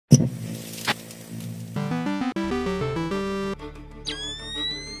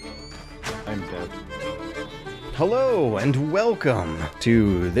Hello and welcome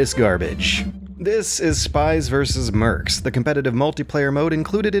to this garbage. This is Spies vs. Mercs, the competitive multiplayer mode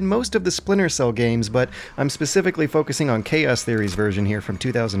included in most of the Splinter Cell games, but I'm specifically focusing on Chaos Theory's version here from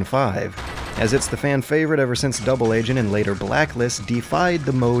 2005, as it's the fan favorite ever since Double Agent and later Blacklist defied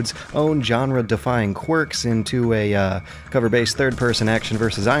the mode's own genre-defying quirks into a cover-based third-person action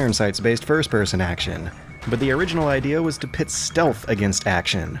versus Iron Sights-based first-person action. But the original idea was to pit stealth against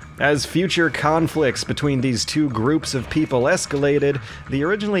action. As future conflicts between these two groups of people escalated, the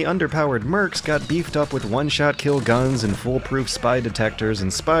originally underpowered Mercs got beefed up with one-shot kill guns and foolproof spy detectors,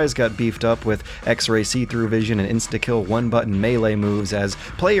 and Spies got beefed up with X-ray see-through vision and insta-kill one-button melee moves as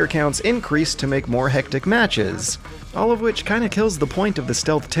player counts increased to make more hectic matches. All of which kinda kills the point of the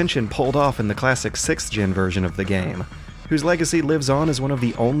stealth tension pulled off in the classic 6th gen version of the game, whose legacy lives on as one of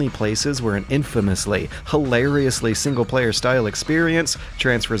the only places where an infamously, hilariously single-player style experience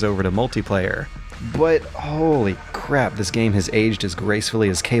transfers over to multiplayer. But holy crap, this game has aged as gracefully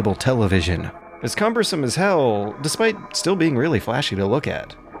as cable television. It's cumbersome as hell, despite still being really flashy to look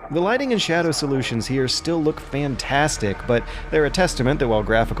at. The lighting and shadow solutions here still look fantastic, but they're a testament that while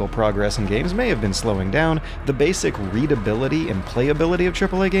graphical progress in games may have been slowing down, the basic readability and playability of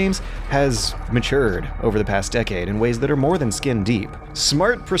AAA games has matured over the past decade in ways that are more than skin deep.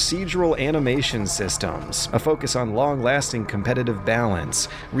 Smart procedural animation systems, a focus on long-lasting competitive balance,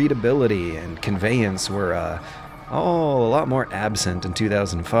 readability, and conveyance were, all a lot more absent in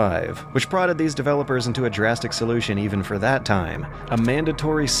 2005, which prodded these developers into a drastic solution even for that time: a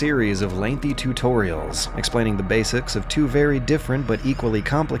mandatory series of lengthy tutorials explaining the basics of two very different but equally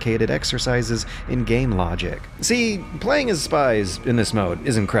complicated exercises in game logic. See, playing as Spies in this mode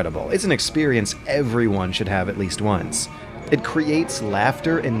is incredible. It's an experience everyone should have at least once. It creates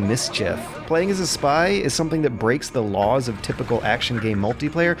laughter and mischief. Playing as a spy is something that breaks the laws of typical action game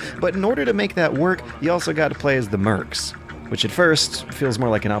multiplayer, but in order to make that work, you also got to play as the Mercs, which at first feels more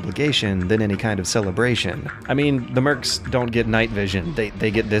like an obligation than any kind of celebration. I mean, the Mercs don't get night vision, they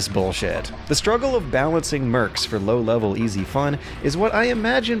get this bullshit. The struggle of balancing Mercs for low-level easy fun is what I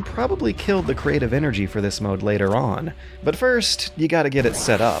imagine probably killed the creative energy for this mode later on. But first, you gotta get it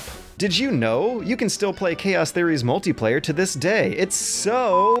set up. Did you know you can still play Chaos Theory's multiplayer to this day? It's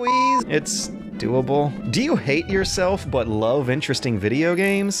so easy. It's doable. Do you hate yourself but love interesting video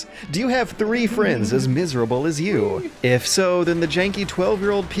games? Do you have 3 friends as miserable as you? If so, then the janky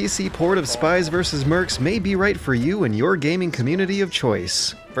 12-year-old PC port of Spies vs. Mercs may be right for you and your gaming community of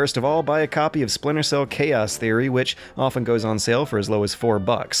choice. First of all, buy a copy of Splinter Cell Chaos Theory, which often goes on sale for as low as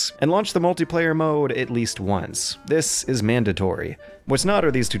 $4, and launch the multiplayer mode at least once. This is mandatory. What's not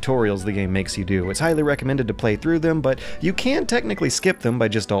are these tutorials the game makes you do. It's highly recommended to play through them, but you can technically skip them by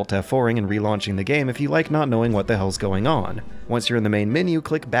just Alt F4ing and relaunching the game if you like not knowing what the hell's going on. Once you're in the main menu,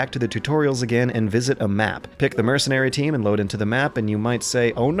 click back to the tutorials again and visit a map. Pick the mercenary team and load into the map, and you might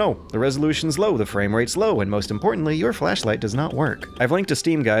say, oh no, the resolution's low, the frame rate's low, and most importantly, your flashlight does not work. I've linked a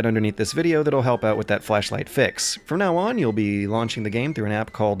Steam guide underneath this video that'll help out with that flashlight fix. From now on, you'll be launching the game through an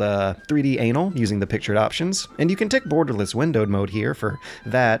app called 3D Anal using the pictured options, and you can tick borderless windowed mode here for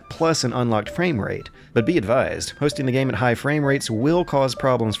that, plus an unlocked frame rate. But be advised, hosting the game at high frame rates will cause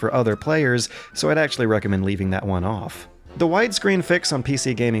problems for other players, so I'd actually recommend leaving that one off. The widescreen fix on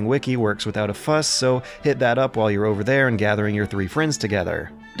PC Gaming Wiki works without a fuss, so hit that up while you're over there and gathering your 3 friends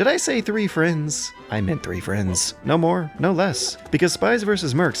together. Did I say 3 friends? I meant 3 friends. No more, no less. Because Spies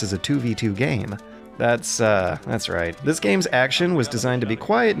vs. Mercs is a 2v2 game. That's right. This game's action was designed to be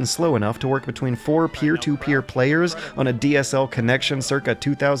quiet and slow enough to work between 4 peer-to-peer players on a DSL connection circa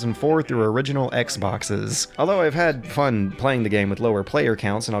 2004 through original Xboxes. Although I've had fun playing the game with lower player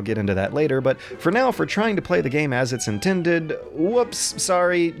counts, and I'll get into that later, but for now, for trying to play the game as it's intended, whoops,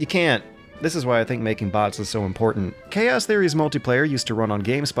 sorry, you can't. This is why I think making bots is so important. Chaos Theory's multiplayer used to run on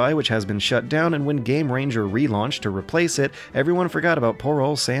GameSpy, which has been shut down, and when Game Ranger relaunched to replace it, everyone forgot about poor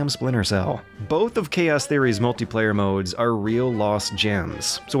old Sam Splinter Cell. Both of Chaos Theory's multiplayer modes are real lost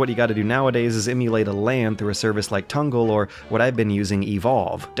gems, so what you gotta do nowadays is emulate a LAN through a service like Tuungle, or what I've been using,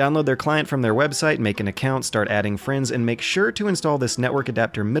 Evolve. Download their client from their website, make an account, start adding friends, and make sure to install this network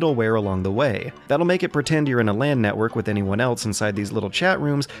adapter middleware along the way. That'll make it pretend you're in a LAN network with anyone else inside these little chat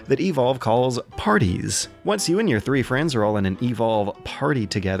rooms that Evolve calls parties. Once you and your 3 friends are all in an Evolve party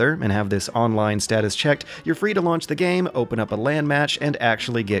together and have this online status checked, you're free to launch the game, open up a LAN match, and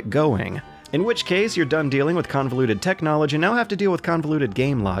actually get going. In which case, you're done dealing with convoluted tech knowledge and now have to deal with convoluted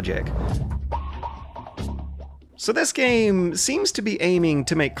game logic. So this game seems to be aiming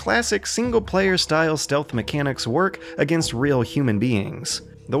to make classic single-player style stealth mechanics work against real human beings.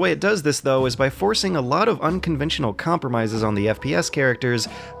 The way it does this, though, is by forcing a lot of unconventional compromises on the FPS characters,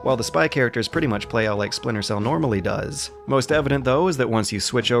 while the spy characters pretty much play out like Splinter Cell normally does. Most evident, though, is that once you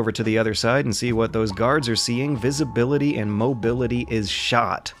switch over to the other side and see what those guards are seeing, visibility and mobility is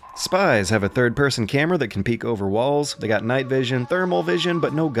shot. Spies have a third-person camera that can peek over walls, they got night vision, thermal vision,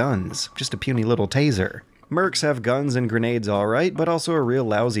 but no guns, just a puny little taser. Mercs have guns and grenades alright, but also a real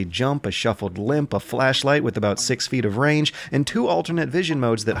lousy jump, a shuffled limp, a flashlight with about 6 feet of range, and 2 alternate vision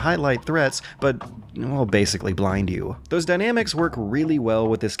modes that highlight threats, but, well, basically blind you. Those dynamics work really well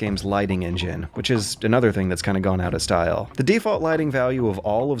with this game's lighting engine, which is another thing that's kinda gone out of style. The default lighting value of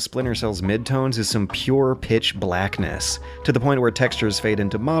all of Splinter Cell's midtones is some pure pitch blackness, to the point where textures fade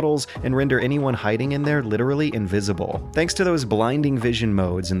into models and render anyone hiding in there literally invisible. Thanks to those blinding vision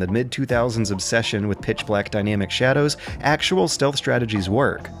modes and the mid-2000s obsession with pitch black dynamic shadows, actual stealth strategies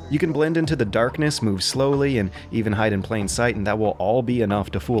work. You can blend into the darkness, move slowly, and even hide in plain sight, and that will all be enough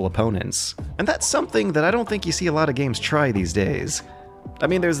to fool opponents. And that's something that I don't think you see a lot of games try these days. I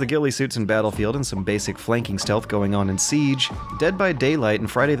mean, there's the ghillie suits in Battlefield and some basic flanking stealth going on in Siege. Dead by Daylight and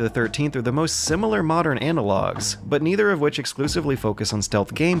Friday the 13th are the most similar modern analogs, but neither of which exclusively focus on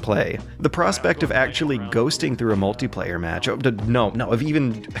stealth gameplay. The prospect of actually ghosting through a multiplayer match, of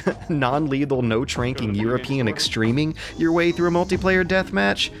even non-lethal, no-tranking European extreming your way through a multiplayer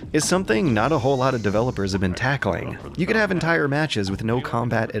deathmatch is something not a whole lot of developers have been tackling. You could have entire matches with no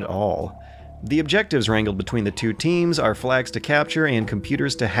combat at all. The objectives wrangled between the two teams are flags to capture and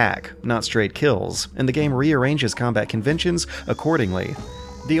computers to hack, not straight kills, and the game rearranges combat conventions accordingly.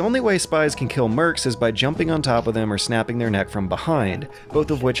 The only way spies can kill mercs is by jumping on top of them or snapping their neck from behind, both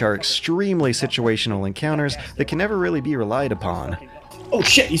of which are extremely situational encounters that can never really be relied upon. Oh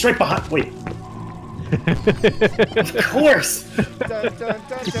shit, he's right behind. Wait. Of course!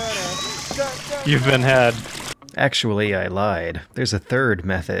 You've been had. Actually, I lied. There's a third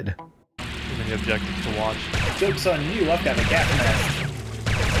method. Many objectives to watch. Joke's on you, I've got a gas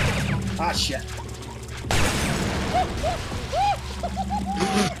mask. Ah shit.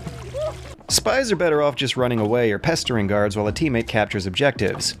 Spies are better off just running away or pestering guards while a teammate captures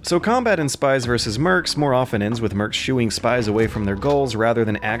objectives. So combat in Spies vs. Mercs more often ends with Mercs shooing spies away from their goals rather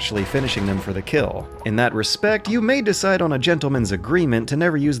than actually finishing them for the kill. In that respect, you may decide on a gentleman's agreement to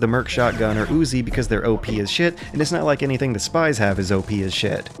never use the Merc shotgun or Uzi because they're OP as shit, and it's not like anything the Spies have is OP as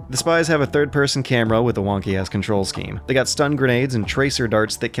shit. The Spies have a third-person camera with a wonky-ass control scheme. They got stun grenades and tracer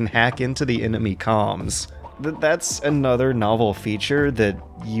darts that can hack into the enemy comms. That's another novel feature that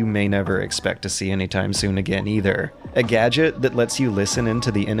you may never expect to see anytime soon again either. A gadget that lets you listen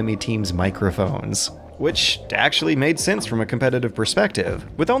into the enemy team's microphones. Which actually made sense from a competitive perspective.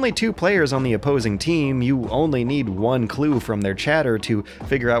 With only 2 players on the opposing team, you only need 1 clue from their chatter to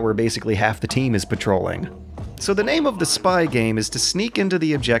figure out where basically half the team is patrolling. So the name of the spy game is to sneak into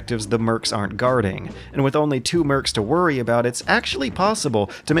the objectives the mercs aren't guarding, and with only 2 mercs to worry about, it's actually possible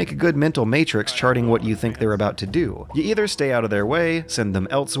to make a good mental matrix charting what you think they're about to do. You either stay out of their way, send them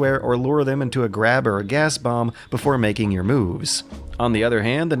elsewhere, or lure them into a grab or a gas bomb before making your moves. On the other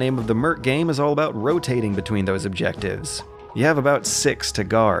hand, the name of the merc game is all about rotating between those objectives. You have about 6 to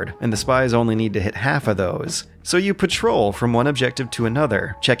guard, and the spies only need to hit half of those. So you patrol from one objective to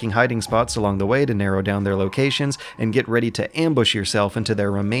another, checking hiding spots along the way to narrow down their locations and get ready to ambush yourself into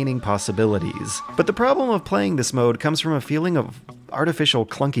their remaining possibilities. But the problem of playing this mode comes from a feeling of artificial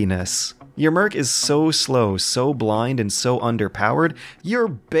clunkiness. Your merc is so slow, so blind, and so underpowered, you're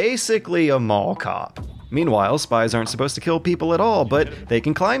basically a mall cop. Meanwhile, spies aren't supposed to kill people at all, but they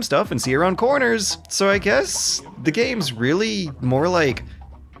can climb stuff and see around corners. So I guess the game's really more like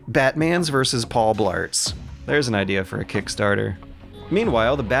Batman's vs. Paul Blarts. There's an idea for a Kickstarter.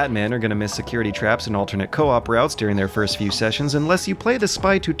 Meanwhile, the Batmen are going to miss security traps and alternate co-op routes during their first few sessions unless you play the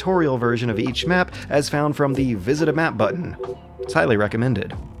spy tutorial version of each map as found from the Visit a Map button. It's highly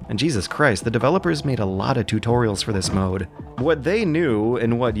recommended. And Jesus Christ, the developers made a lot of tutorials for this mode. What they knew,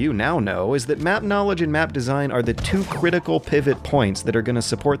 and what you now know, is that map knowledge and map design are the 2 critical pivot points that are going to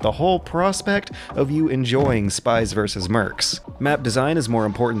support the whole prospect of you enjoying Spies vs. Mercs. Map design is more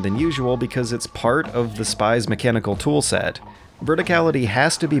important than usual because it's part of the Spies mechanical toolset. Verticality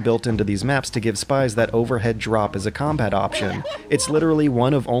has to be built into these maps to give spies that overhead drop as a combat option. It's literally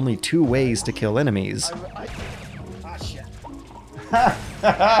one of only 2 ways to kill enemies. Ah shit.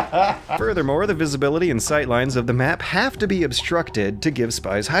 Furthermore, the visibility and sightlines of the map have to be obstructed to give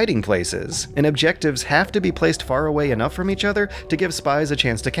spies hiding places, and objectives have to be placed far away enough from each other to give spies a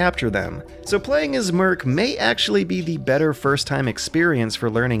chance to capture them. So playing as Merc may actually be the better first-time experience for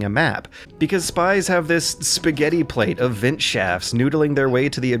learning a map, because spies have this spaghetti plate of vent shafts noodling their way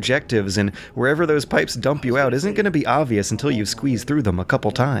to the objectives, and wherever those pipes dump you out isn't going to be obvious until you squeeze through them a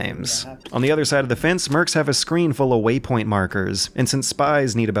couple times. On the other side of the fence, Mercs have a screen full of waypoint markers, and since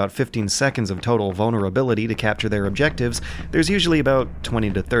spies need about 15 seconds of total vulnerability to capture their objectives, there's usually about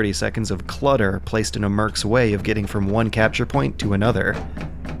 20 to 30 seconds of clutter placed in a Merc's way of getting from one capture point to another.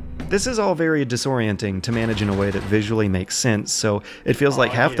 This is all very disorienting to manage in a way that visually makes sense, so it feels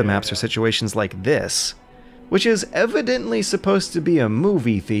like half the maps are situations like this, which is evidently supposed to be a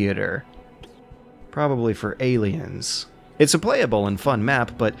movie theater. Probably for aliens. It's a playable and fun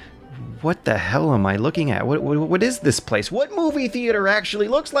map, but what the hell am I looking at? What is this place? What movie theater actually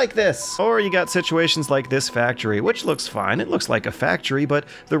looks like this? Or you got situations like this factory, which looks fine. It looks like a factory, but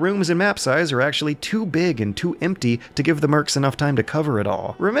the rooms and map size are actually too big and too empty to give the Mercs enough time to cover it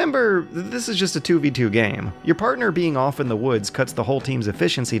all. Remember, this is just a 2v2 game. Your partner being off in the woods cuts the whole team's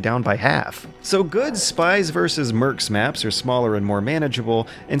efficiency down by half. So good Spies vs. Mercs maps are smaller and more manageable,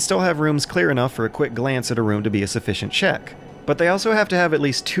 and still have rooms clear enough for a quick glance at a room to be a sufficient check. But they also have to have at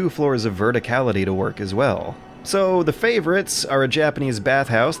least 2 floors of verticality to work as well. So the favorites are a Japanese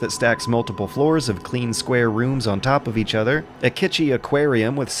bathhouse that stacks multiple floors of clean square rooms on top of each other, a kitschy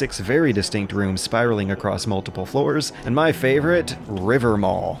aquarium with 6 very distinct rooms spiraling across multiple floors, and my favorite, River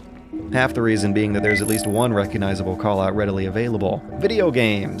Mall. Half the reason being that there's at least one recognizable callout readily available. Video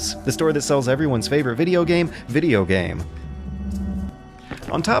games! The store that sells everyone's favorite video game.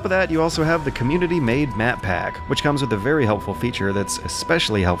 On top of that, you also have the community-made map pack, which comes with a very helpful feature that's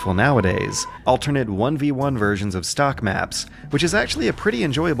especially helpful nowadays: alternate 1v1 versions of stock maps, which is actually a pretty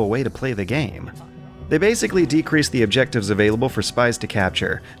enjoyable way to play the game. They basically decrease the objectives available for spies to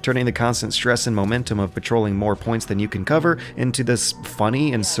capture, turning the constant stress and momentum of patrolling more points than you can cover into this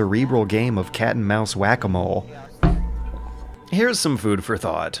funny and cerebral game of cat-and-mouse whack-a-mole. Here's some food for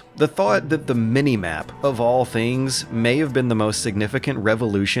thought. The thought that the minimap, of all things, may have been the most significant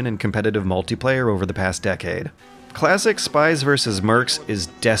revolution in competitive multiplayer over the past decade. Classic Spies vs. Mercs is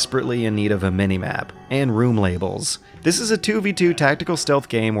desperately in need of a minimap, and room labels. This is a 2v2 tactical stealth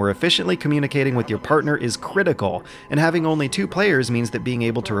game where efficiently communicating with your partner is critical, and having only 2 players means that being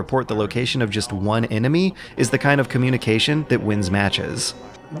able to report the location of just one enemy is the kind of communication that wins matches.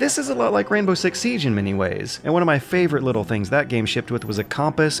 This is a lot like Rainbow Six Siege in many ways, and one of my favorite little things that game shipped with was a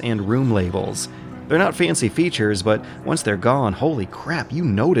compass and room labels. They're not fancy features, but once they're gone, holy crap, you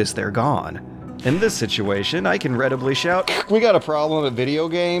notice they're gone. In this situation, I can readily shout, "We got a problem at video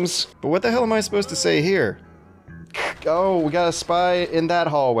games." But what the hell am I supposed to say here? Oh, we got a spy in that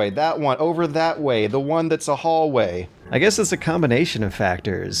hallway, that one, over that way, the one that's a hallway. I guess it's a combination of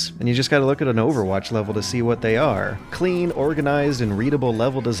factors, and you just gotta look at an Overwatch level to see what they are. Clean, organized, and readable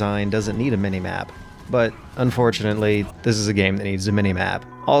level design doesn't need a minimap. But, unfortunately, this is a game that needs a minimap.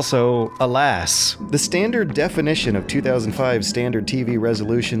 Also, alas, the standard definition of 2005 standard TV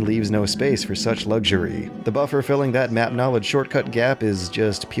resolution leaves no space for such luxury. The buffer filling that map knowledge shortcut gap is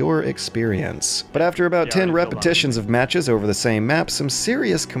just pure experience. But after about 10 repetitions of matches over the same map, some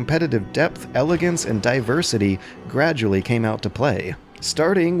serious competitive depth, elegance, and diversity gradually came out to play.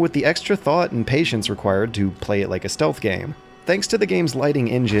 Starting with the extra thought and patience required to play it like a stealth game. Thanks to the game's lighting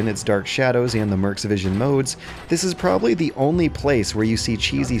engine, its dark shadows, and the Mercs Vision modes, this is probably the only place where you see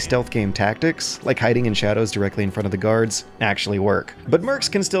cheesy stealth game tactics, like hiding in shadows directly in front of the guards, actually work. But Mercs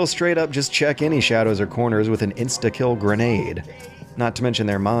can still straight up just check any shadows or corners with an insta-kill grenade. Not to mention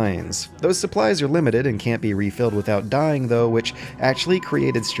their mines. Those supplies are limited and can't be refilled without dying though, which actually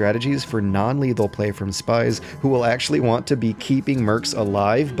created strategies for non-lethal play from spies who will actually want to be keeping Mercs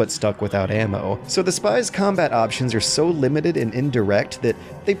alive but stuck without ammo. So the spies' combat options are so limited and indirect that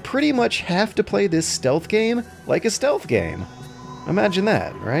they pretty much have to play this stealth game like a stealth game. Imagine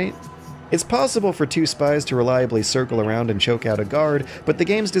that, right? It's possible for 2 spies to reliably circle around and choke out a guard, but the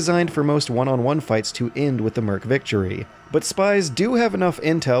game's designed for most one-on-one fights to end with the Merc victory. But spies do have enough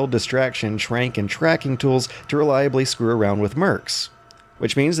intel, distraction, trank, and tracking tools to reliably screw around with Mercs.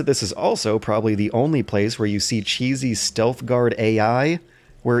 Which means that this is also probably the only place where you see cheesy stealth guard AI,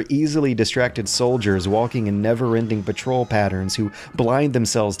 where easily distracted soldiers walking in never-ending patrol patterns who blind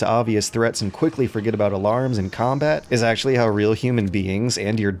themselves to obvious threats and quickly forget about alarms in combat is actually how real human beings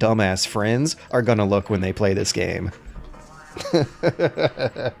and your dumbass friends are gonna look when they play this game.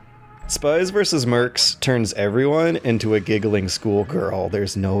 Spies vs. Mercs turns everyone into a giggling schoolgirl,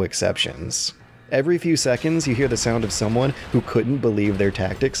 there's no exceptions. Every few seconds, you hear the sound of someone who couldn't believe their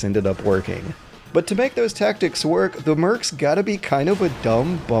tactics ended up working. But to make those tactics work, the Mercs gotta be kind of a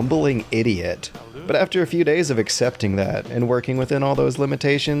dumb, bumbling idiot. But after a few days of accepting that and working within all those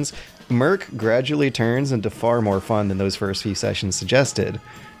limitations, Merc gradually turns into far more fun than those first few sessions suggested,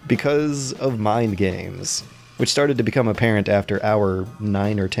 because of mind games, which started to become apparent after hour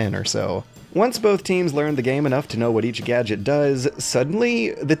 9 or 10 or so. Once both teams learned the game enough to know what each gadget does,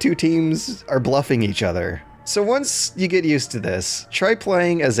 suddenly the two teams are bluffing each other. So once you get used to this, try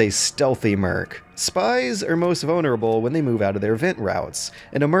playing as a stealthy Merc. Spies are most vulnerable when they move out of their vent routes,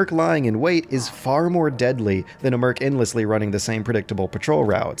 and a Merc lying in wait is far more deadly than a Merc endlessly running the same predictable patrol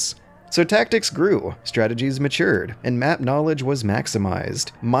routes. So tactics grew, strategies matured, and map knowledge was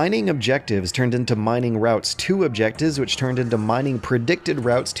maximized. Mining objectives turned into mining routes to objectives, which turned into mining predicted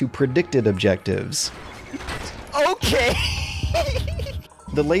routes to predicted objectives. Okay!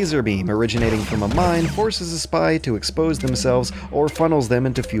 The laser beam originating from a mine forces a spy to expose themselves or funnels them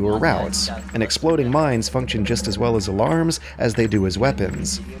into fewer routes, and exploding mines function just as well as alarms as they do as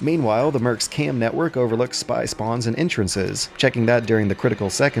weapons. Meanwhile, the Mercs cam network overlooks spy spawns and entrances. Checking that during the critical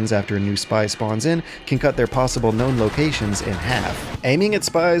seconds after a new spy spawns in can cut their possible known locations in half. Aiming at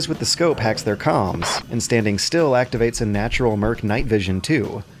spies with the scope hacks their comms, and standing still activates a natural Merc night vision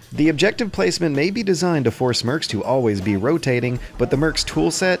too. The objective placement may be designed to force Mercs to always be rotating, but the Mercs'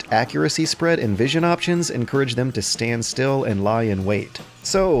 toolset, accuracy spread, and vision options encourage them to stand still and lie in wait.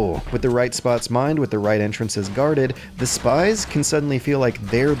 So, with the right spots mined with the right entrances guarded, the spies can suddenly feel like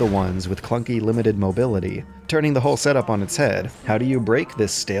they're the ones with clunky limited mobility, turning the whole setup on its head. How do you break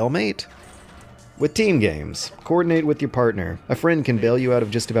this stalemate? With team games, coordinate with your partner. A friend can bail you out of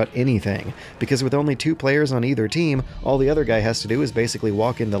just about anything, because with only 2 players on either team, all the other guy has to do is basically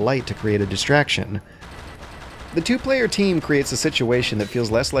walk in the light to create a distraction. The 2-player team creates a situation that feels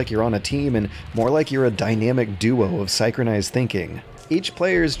less like you're on a team and more like you're a dynamic duo of synchronized thinking. Each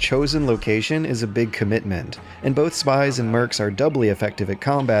player's chosen location is a big commitment, and both Spies and Mercs are doubly effective at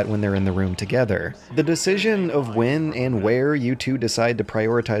combat when they're in the room together. The decision of when and where you two decide to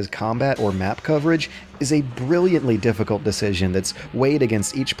prioritize combat or map coverage is a brilliantly difficult decision that's weighed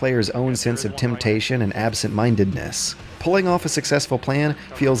against each player's own sense of temptation and absent-mindedness. Pulling off a successful plan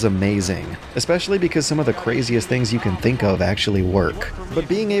feels amazing, especially because some of the craziest things you can think of actually work. But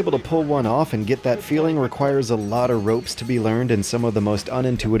being able to pull one off and get that feeling requires a lot of ropes to be learned in some of the most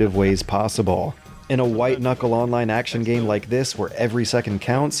unintuitive ways possible. In a white-knuckle online action game like this, where every second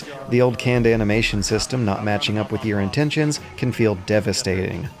counts, the old canned animation system not matching up with your intentions can feel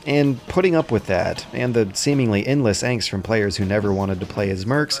devastating. And putting up with that, and the seemingly endless angst from players who never wanted to play as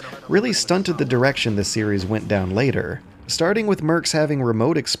Mercs, really stunted the direction the series went down later. Starting with Mercs having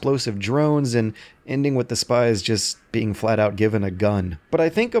remote explosive drones and ending with the Spies just being flat out given a gun. But I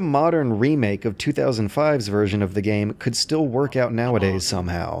think a modern remake of 2005's version of the game could still work out nowadays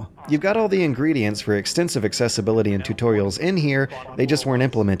somehow. You've got all the ingredients for extensive accessibility and tutorials in here, they just weren't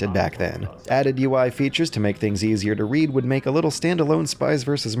implemented back then. Added UI features to make things easier to read would make a little standalone Spies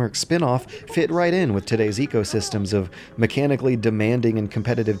vs. Mercs spin-off fit right in with today's ecosystems of mechanically demanding and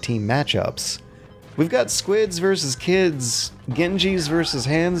competitive team matchups. We've got Squids versus Kids, Genjis versus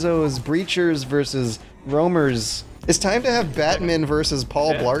Hanzos, Breachers versus Roamers. It's time to have Batman versus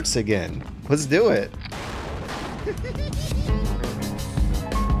Paul Blarts again. Let's do it.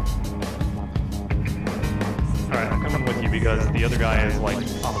 Alright, I'm coming with you because the other guy is like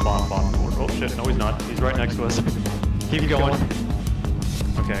on the bottom floor. Oh shit, no he's not. He's right next to us. Keep going.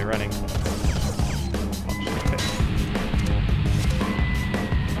 Okay, running.